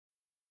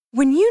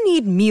When you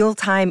need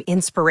mealtime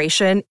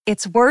inspiration,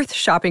 it's worth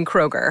shopping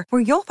Kroger,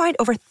 where you'll find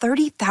over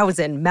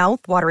 30,000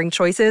 mouth-watering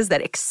choices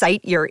that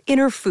excite your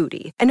inner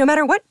foodie. And no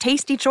matter what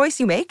tasty choice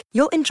you make,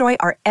 you'll enjoy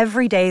our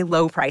everyday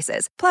low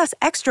prices, plus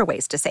extra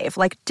ways to save,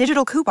 like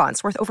digital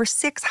coupons worth over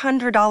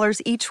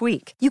 $600 each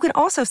week. You can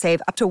also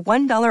save up to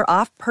 $1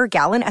 off per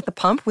gallon at the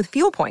pump with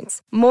fuel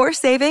points. More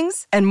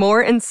savings and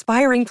more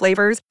inspiring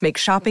flavors make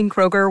shopping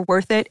Kroger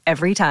worth it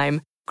every time.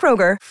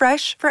 Kroger,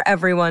 fresh for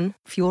everyone.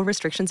 Fuel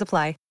restrictions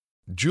apply.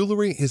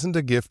 Jewelry isn't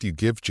a gift you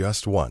give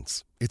just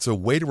once. It's a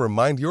way to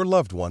remind your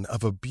loved one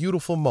of a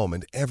beautiful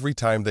moment every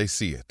time they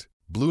see it.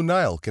 Blue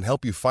Nile can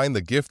help you find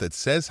the gift that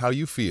says how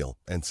you feel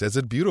and says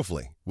it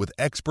beautifully, with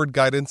expert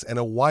guidance and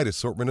a wide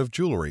assortment of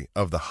jewelry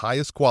of the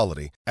highest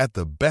quality at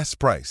the best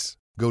price.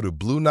 Go to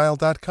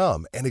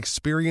BlueNile.com and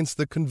experience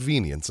the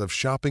convenience of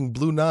shopping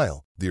Blue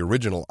Nile, the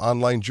original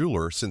online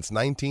jeweler since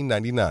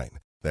 1999.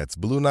 That's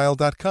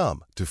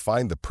BlueNile.com to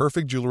find the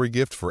perfect jewelry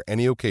gift for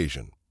any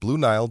occasion.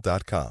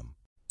 BlueNile.com.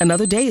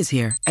 Another day is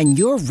here, and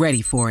you're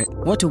ready for it.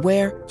 What to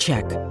wear?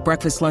 Check.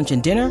 Breakfast, lunch,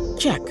 and dinner?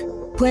 Check.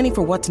 Planning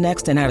for what's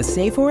next and how to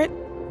save for it?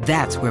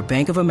 That's where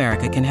Bank of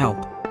America can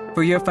help.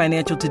 For your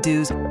financial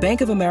to-dos,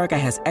 Bank of America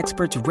has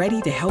experts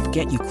ready to help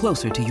get you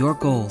closer to your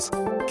goals.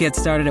 Get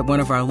started at one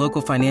of our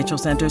local financial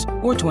centers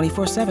or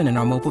 24/7 in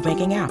our mobile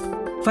banking app.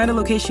 Find a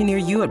location near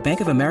you at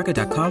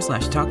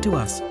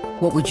bankofamerica.com/talktous.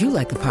 What would you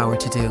like the power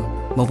to do?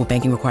 Mobile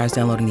banking requires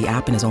downloading the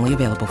app and is only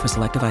available for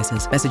select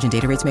devices. Message and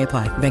data rates may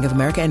apply. Bank of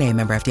America N.A.,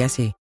 member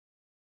FDIC.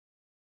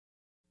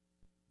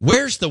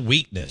 Where's the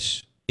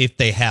weakness, if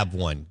they have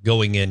one,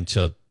 going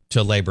into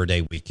Labor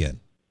Day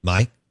weekend,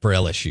 Mike, for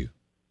LSU?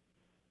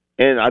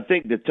 And I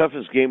think the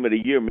toughest game of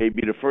the year may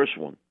be the first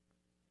one.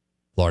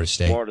 Florida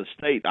State. Florida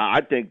State.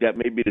 I think that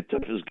may be the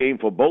toughest game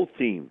for both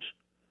teams,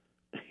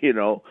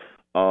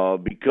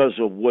 because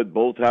of what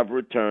both have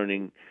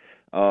returning.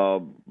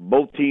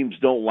 Both teams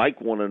don't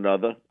like one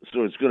another,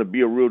 so it's going to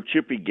be a real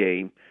chippy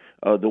game.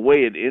 The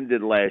way it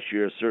ended last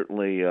year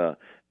certainly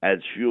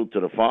adds fuel to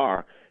the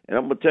fire. And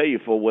I'm going to tell you,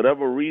 for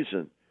whatever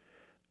reason,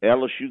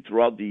 LSU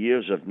throughout the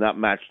years have not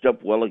matched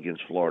up well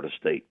against Florida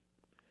State.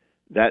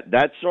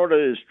 That sort of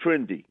is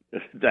trendy.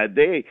 That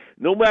they,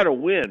 no matter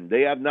when,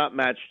 they have not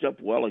matched up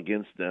well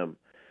against them.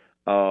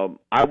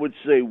 I would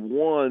say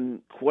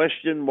one,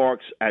 question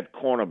marks at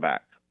cornerback.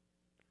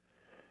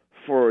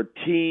 For a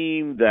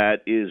team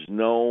that is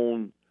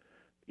known,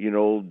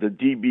 the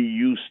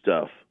DBU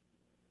stuff,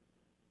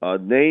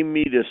 name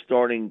me the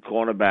starting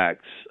cornerbacks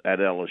at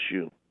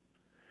LSU.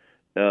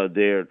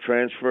 They're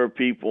transfer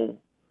people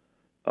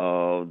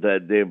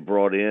that they've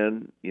brought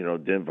in,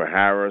 Denver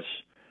Harris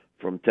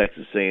from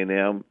Texas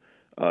A&M,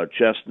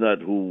 Chestnut,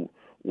 who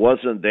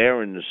wasn't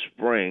there in the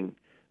spring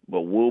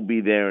but will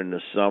be there in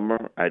the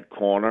summer at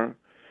corner.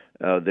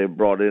 They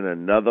brought in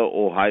another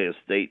Ohio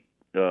State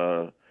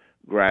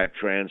grad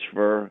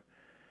transfer.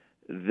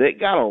 They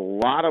got a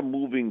lot of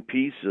moving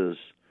pieces.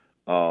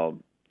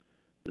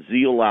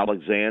 Zeal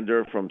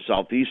Alexander from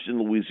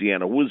Southeastern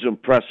Louisiana was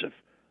impressive.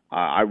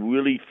 I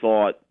really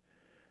thought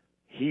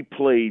he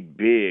played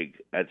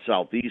big at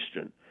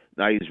Southeastern.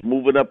 Now he's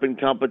moving up in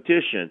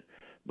competition,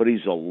 but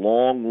he's a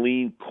long,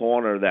 lean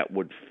corner that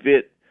would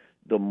fit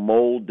the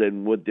mold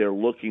and what they're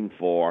looking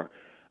for.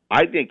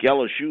 I think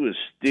LSU is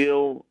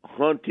still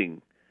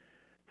hunting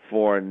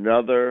for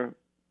another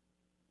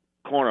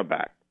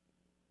cornerback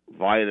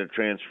via the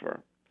transfer.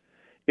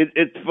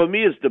 It for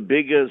me is the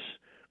biggest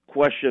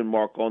question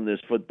mark on this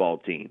football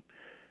team.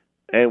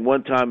 And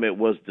one time it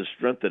was the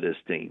strength of this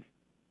team.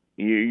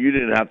 You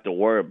didn't have to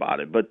worry about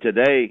it. But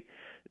today,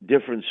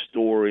 different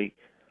story.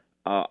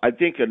 I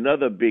think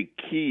another big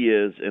key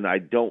is, and I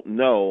don't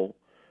know,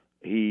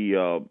 he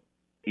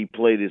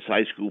played his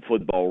high school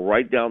football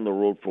right down the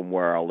road from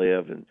where I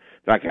live. And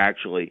in fact,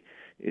 actually,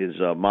 his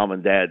mom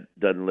and dad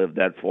doesn't live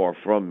that far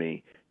from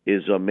me,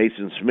 is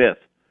Mason Smith,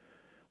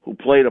 who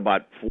played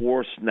about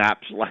 4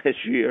 snaps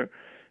last year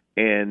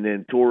and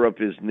then tore up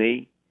his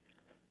knee.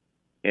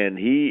 And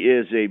he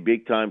is a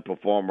big-time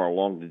performer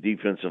along the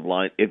defensive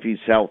line if he's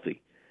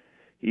healthy.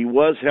 He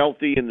was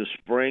healthy in the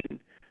spring.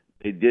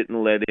 They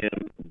didn't let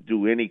him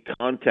do any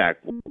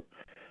contact work.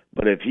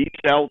 But if he's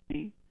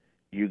healthy,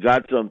 you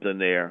got something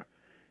there.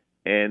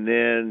 And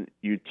then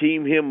you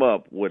team him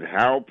up with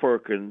Harold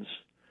Perkins,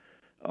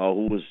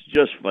 who was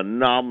just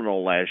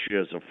phenomenal last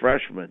year as a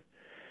freshman.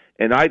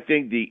 And I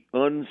think the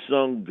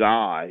unsung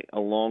guy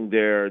along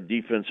their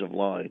defensive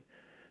line,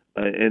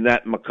 and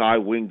that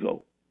Mekhi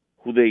Wingo,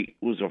 who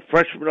was a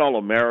freshman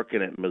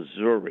All-American at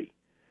Missouri.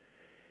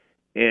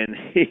 And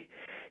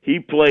he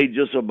played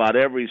just about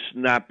every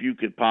snap you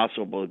could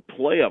possibly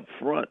play up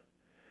front.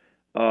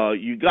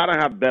 You got to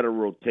have better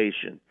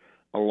rotation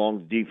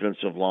along the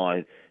defensive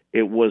line.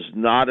 It was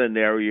not an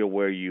area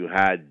where you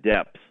had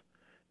depth,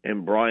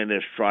 and Brian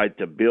has tried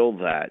to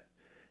build that.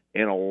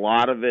 And a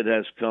lot of it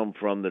has come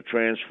from the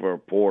transfer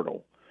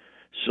portal.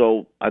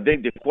 So I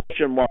think the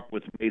question mark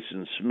with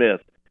Mason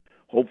Smith,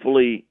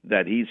 hopefully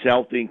that he's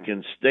healthy and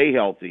can stay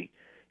healthy.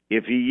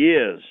 If he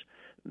is,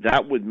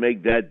 that would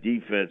make that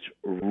defense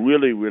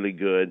really, really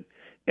good.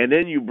 And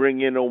then you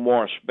bring in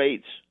Omar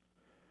Spates,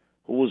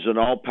 who was an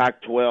all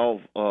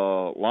Pac-12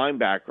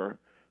 linebacker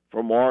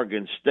from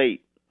Oregon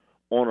State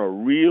on a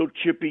real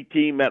chippy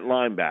team at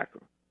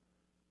linebacker.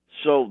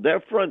 So their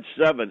front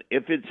seven,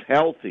 if it's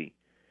healthy,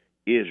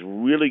 is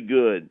really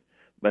good.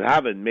 But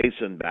having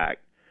Mason back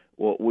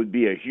would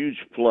be a huge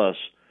plus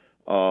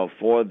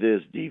for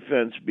this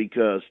defense,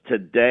 because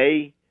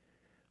today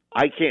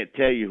I can't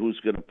tell you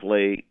who's going to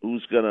play,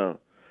 who's going to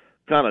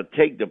kind of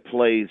take the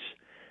place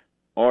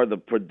or the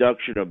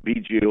production of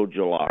B.J.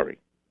 Ojolari.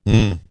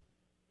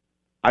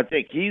 I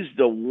think he's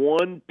the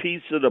one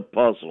piece of the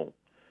puzzle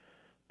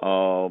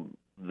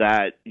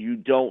that you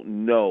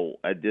don't know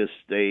at this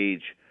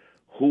stage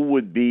who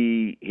would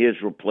be his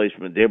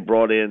replacement. They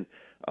brought in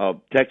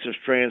Texas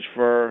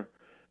transfer.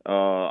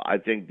 I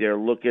think they're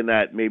looking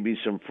at maybe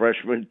some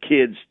freshman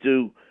kids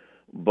too,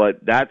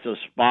 but that's a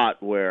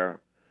spot where,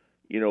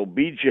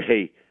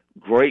 BJ,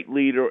 great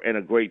leader and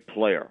a great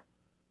player.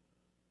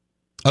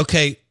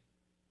 Okay.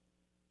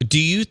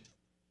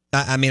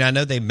 I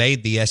know they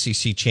made the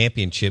SEC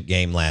championship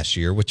game last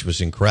year, which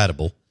was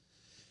incredible.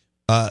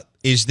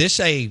 Is this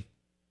a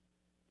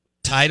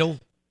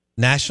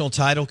national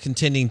title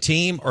contending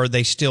team, or are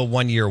they still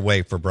 1 year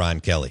away for Brian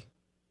Kelly?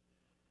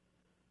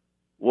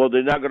 Well,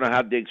 they're not going to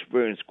have the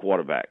experienced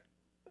quarterback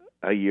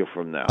a year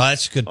from now.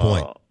 That's a good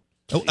point.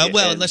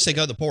 Unless they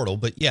go to the portal,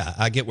 but yeah,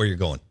 I get where you're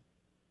going.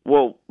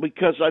 Well,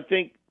 because I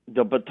think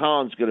the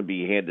baton's going to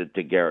be handed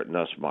to Garrett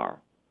Nussmeier,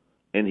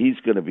 and he's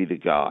going to be the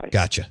guy.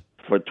 Gotcha.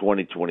 For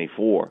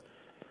 2024.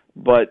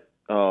 But,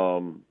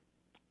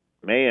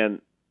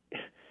 man,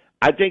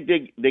 I think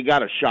they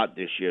got a shot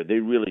this year. They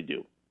really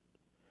do.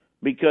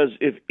 Because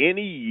if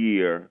any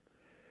year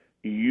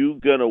you're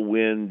going to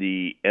win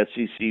the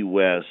SEC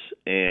West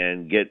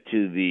and get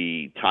to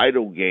the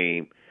title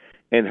game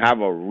and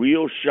have a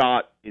real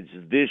shot, it's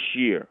this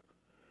year.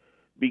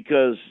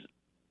 Because,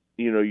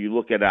 you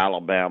look at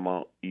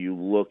Alabama, you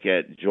look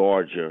at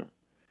Georgia,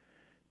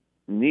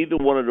 neither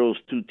one of those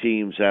two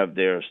teams have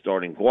their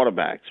starting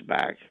quarterbacks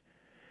back.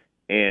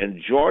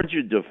 And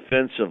Georgia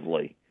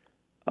defensively,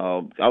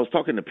 I was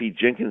talking to Pete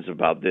Jenkins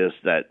about this,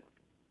 that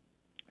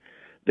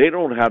they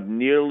don't have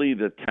nearly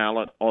the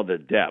talent or the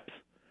depth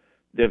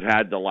they've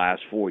had the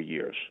last 4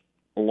 years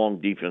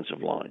along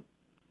defensive line.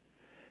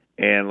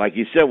 And like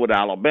you said with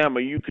Alabama,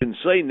 you can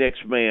say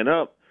next man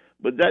up,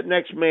 but that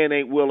next man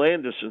ain't Will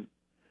Anderson,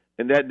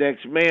 and that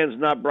next man's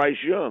not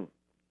Bryce Young.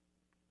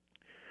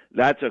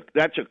 That's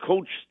a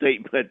coach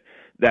statement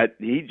that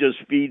he just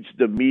feeds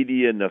the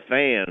media and the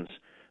fans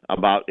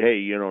about,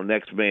 hey,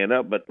 next man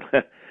up. But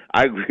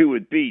I agree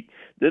with Pete.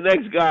 The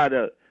next guy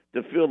to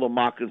fill the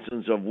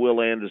moccasins of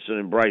Will Anderson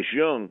and Bryce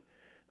Young,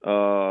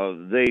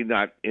 they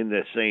not in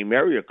the same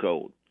area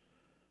code.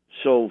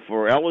 So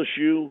for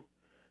LSU,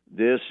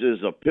 this is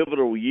a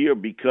pivotal year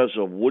because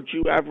of what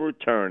you have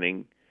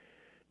returning,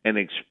 an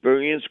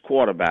experienced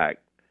quarterback,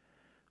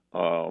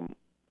 a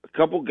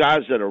couple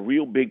guys that are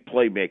real big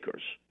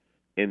playmakers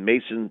in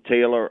Mason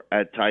Taylor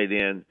at tight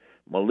end,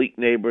 Malik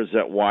Neighbors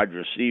at wide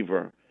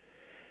receiver,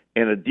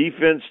 and a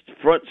defense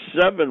front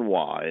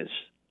seven-wise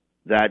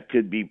that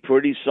could be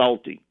pretty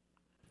salty.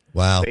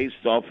 Wow.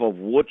 Based off of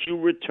what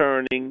you're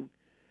returning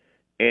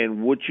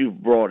and what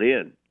you've brought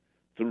in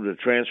through the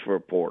transfer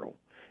portal.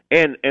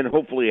 And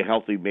hopefully a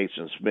healthy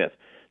Mason Smith.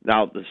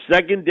 Now, the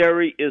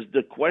secondary is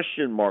the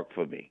question mark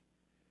for me.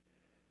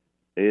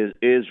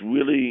 Is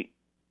really,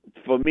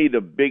 for me,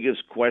 the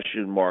biggest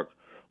question mark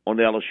on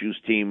LSU's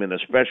team, and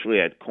especially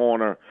at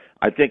corner.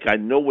 I think I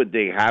know what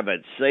they have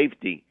at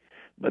safety,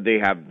 but they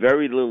have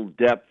very little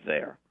depth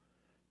there.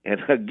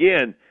 And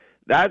again,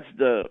 that's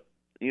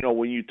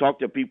when you talk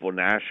to people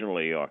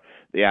nationally, or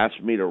they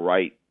ask me to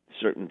write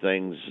certain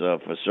things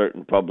for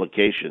certain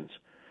publications,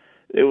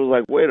 it was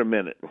like, wait a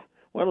minute,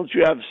 why don't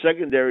you have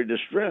secondary to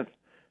strength?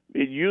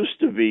 It used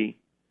to be,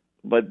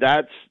 but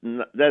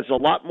there's a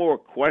lot more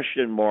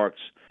question marks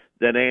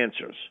than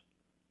answers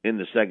in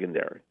the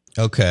secondary.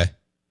 Okay.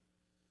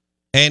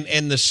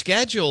 And the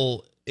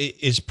schedule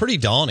is pretty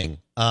daunting.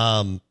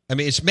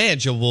 It's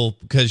manageable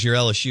because you're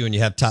LSU and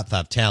you have top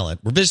 5 talent.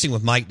 We're visiting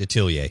with Mike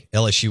Detillier,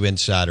 LSU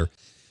insider,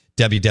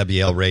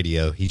 WWL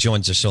Radio. He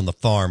joins us on the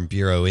Farm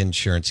Bureau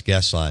Insurance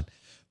guest line.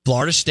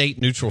 Florida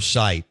State neutral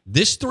site.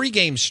 This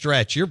 3-game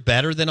stretch, you're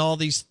better than all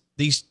these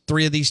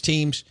 3 of these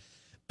teams,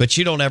 but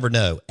you don't ever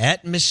know.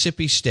 At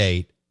Mississippi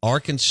State,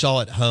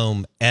 Arkansas at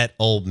home, at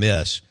Ole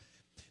Miss.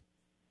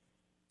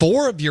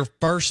 4 of your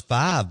first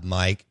 5,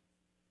 Mike,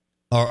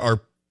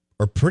 are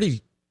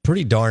pretty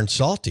darn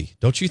salty,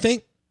 don't you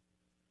think?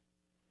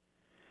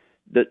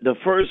 The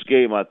first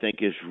game, I think,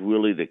 is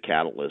really the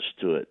catalyst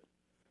to it,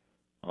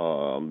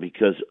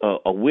 because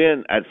a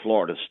win at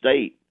Florida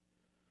State,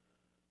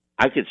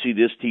 I could see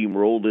this team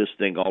roll this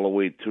thing all the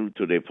way through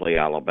till they play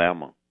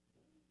Alabama.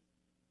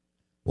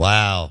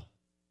 Wow.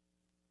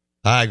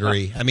 I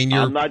agree.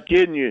 I'm not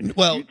kidding you.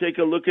 Well, you take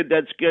a look at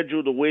that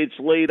schedule, the way it's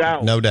laid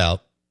out. No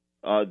doubt.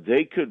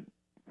 They could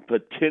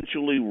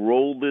potentially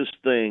roll this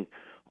thing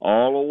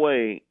all the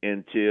way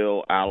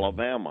until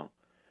Alabama.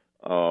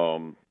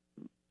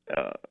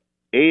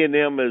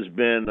 A&M has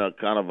been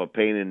kind of a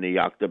pain in the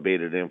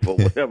octobated in for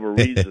whatever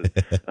reason.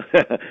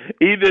 Either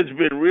it's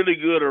been really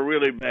good or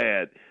really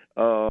bad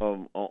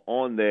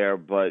on there.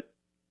 But,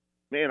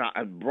 man,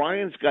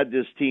 Brian's got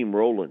this team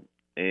rolling,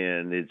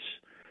 and it's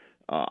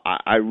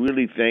I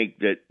really think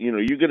that,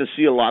 you're going to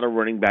see a lot of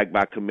running back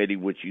by committee,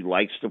 which he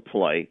likes to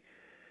play.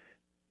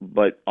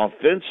 But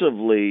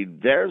offensively,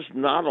 there's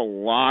not a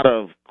lot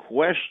of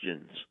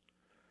questions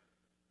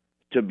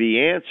to be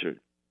answered.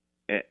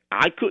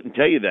 I couldn't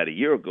tell you that a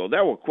year ago.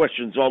 There were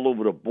questions all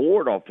over the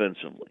board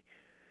offensively.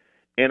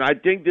 And I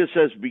think this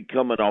has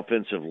become an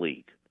offensive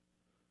league.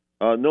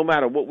 No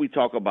matter what we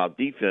talk about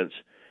defense,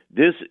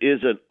 this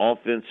is an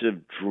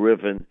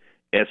offensive-driven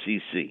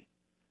SEC.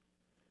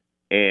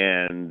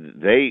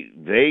 And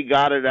they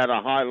got it at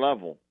a high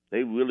level.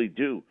 They really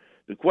do.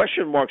 The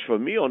question marks for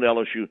me on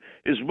LSU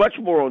is much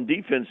more on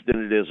defense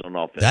than it is on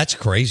offense. That's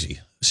crazy.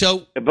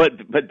 So, but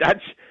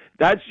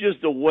that's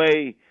just the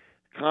way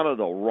kind of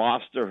the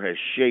roster has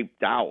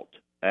shaped out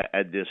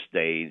at this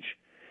stage.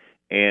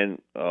 And,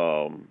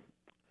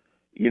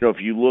 if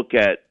you look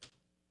at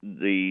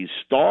the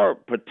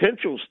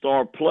potential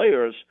star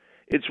players,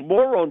 it's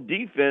more on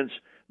defense,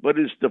 but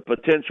it's the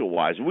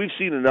potential-wise. We've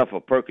seen enough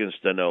of Perkins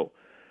to know,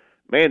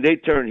 man, they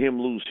turned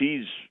him loose.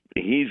 He's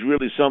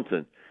really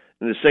something.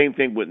 And the same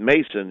thing with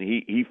Mason.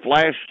 He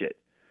flashed it.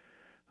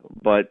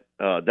 But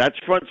that's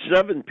front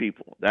seven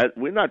people. That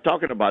we're not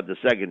talking about the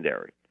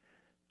secondary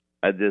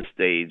at this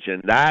stage.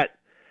 And that,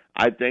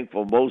 I think,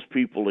 for most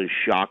people is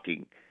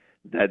shocking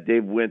that they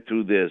went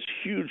through this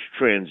huge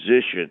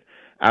transition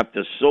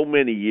after so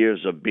many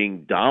years of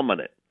being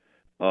dominant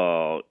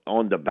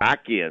on the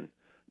back end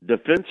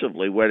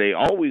defensively, where they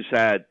always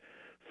had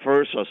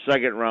first or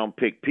second round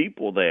pick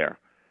people there.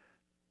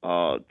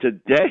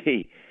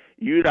 Today,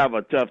 you'd have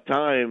a tough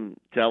time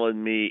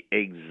telling me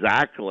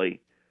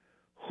exactly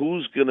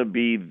who's going to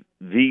be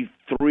the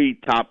three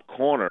top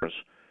corners.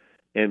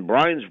 And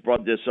Brian's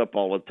brought this up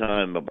all the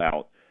time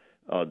about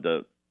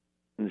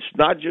it's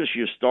not just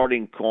your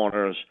starting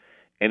corners,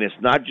 and it's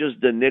not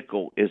just the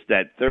nickel, it's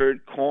that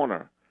third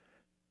corner.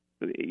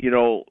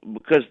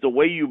 Because the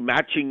way you're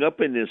matching up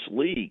in this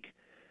league,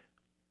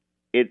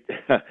 it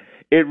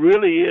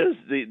really is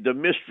the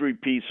mystery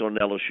piece on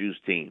LSU's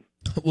team.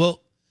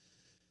 Well,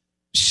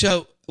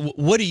 so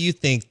what do you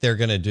think they're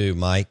going to do,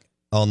 Mike,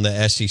 on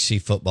the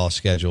SEC football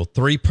schedule?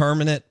 3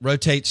 permanent,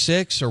 rotate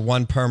 6, or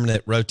 1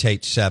 permanent,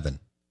 rotate 7?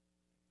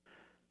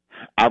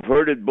 I've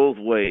heard it both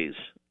ways,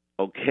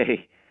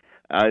 okay?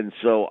 And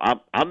so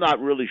I'm not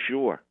really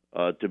sure,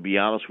 to be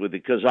honest with you,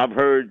 because I've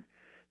heard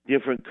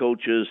different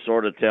coaches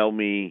sort of tell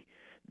me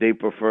they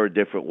prefer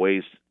different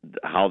ways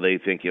how they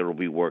think it'll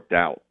be worked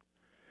out.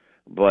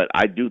 But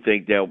I do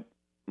think they'll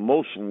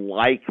most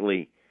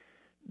likely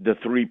the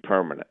 3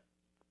 permanent.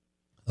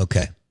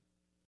 Okay.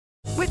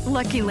 With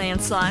Lucky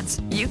Land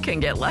Slots, you can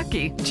get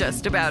lucky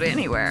just about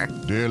anywhere.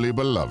 Dearly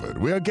beloved,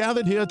 we are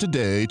gathered here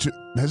today to...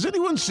 Has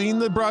anyone seen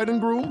the bride and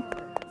groom?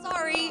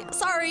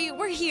 Sorry,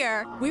 we're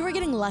here. We were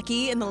getting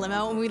lucky in the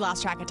limo and we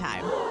lost track of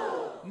time.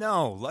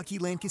 No, Lucky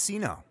Land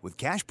Casino, with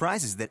cash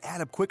prizes that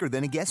add up quicker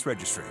than a guest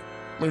registry.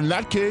 In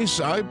that case,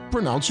 I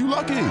pronounce you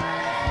lucky.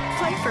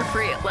 Play for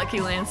free at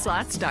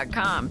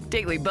LuckyLandSlots.com.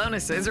 Daily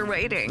bonuses are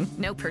waiting.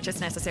 No purchase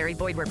necessary.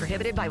 Void where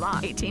prohibited by law.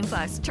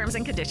 18+. Terms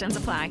and conditions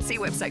apply. See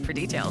website for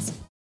details.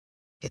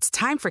 It's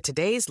time for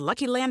today's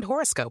Lucky Land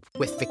horoscope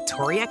with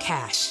Victoria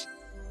Cash.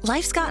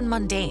 Life's gotten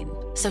mundane,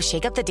 so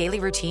shake up the daily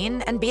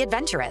routine and be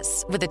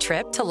adventurous with a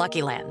trip to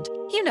Lucky Land.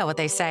 You know what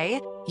they say.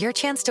 Your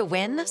chance to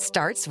win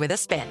starts with a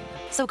spin.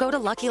 So go to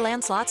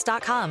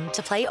LuckyLandSlots.com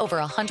to play over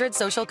 100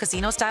 social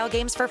casino-style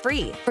games for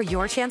free for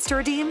your chance to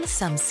redeem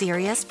some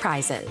serious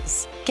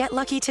prizes. Get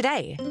lucky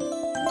today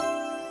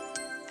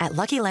at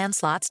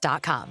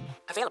LuckyLandSlots.com.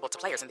 Available to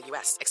players in the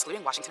U.S.,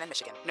 excluding Washington and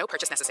Michigan. No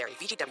purchase necessary.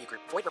 VGW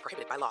Group. Void where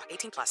prohibited by law.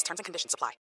 18+. Terms and conditions apply.